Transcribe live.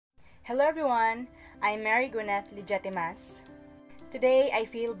Hello everyone, I'm Gwyn Legitimas. Today I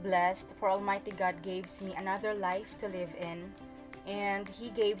feel blessed for Almighty God gives me another life to live in, and He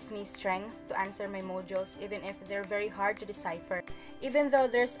gives me strength to answer my modules even if they're very hard to decipher. Even though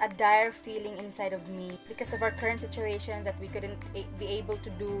there's a dire feeling inside of me because of our current situation that we couldn't be able to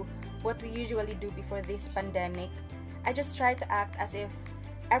do what we usually do before this pandemic, I just try to act as if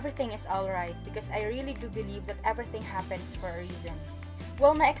everything is alright because I really do believe that everything happens for a reason.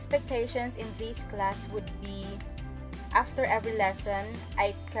 Well, my expectations in this class would be, after every lesson,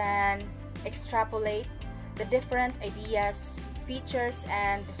 I can extrapolate the different ideas, features,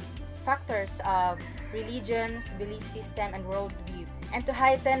 and factors of religions, belief system, and worldview, and to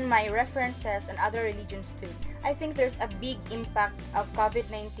heighten my references on other religions too. I think there's a big impact of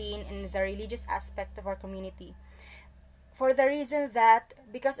COVID-19 in the religious aspect of our community. For the reason that,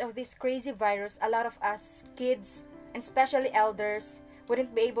 because of this crazy virus, a lot of us kids, and especially elders,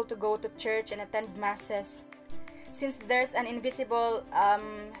 wouldn't be able to go to church and attend masses since there's an invisible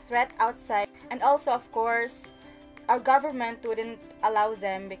threat outside, and also of course our government wouldn't allow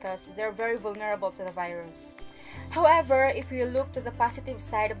them because they're very vulnerable to the virus. However, if you look to the positive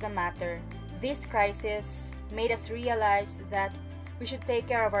side of the matter, this crisis made us realize that we should take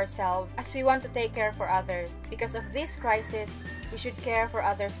care of ourselves as we want to take care for others. Because of this crisis, we should care for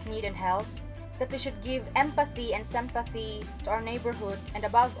others' need and health, that we should give empathy and sympathy to our neighborhood, and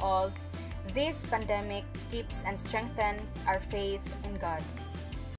above all, this pandemic keeps and strengthens our faith in God.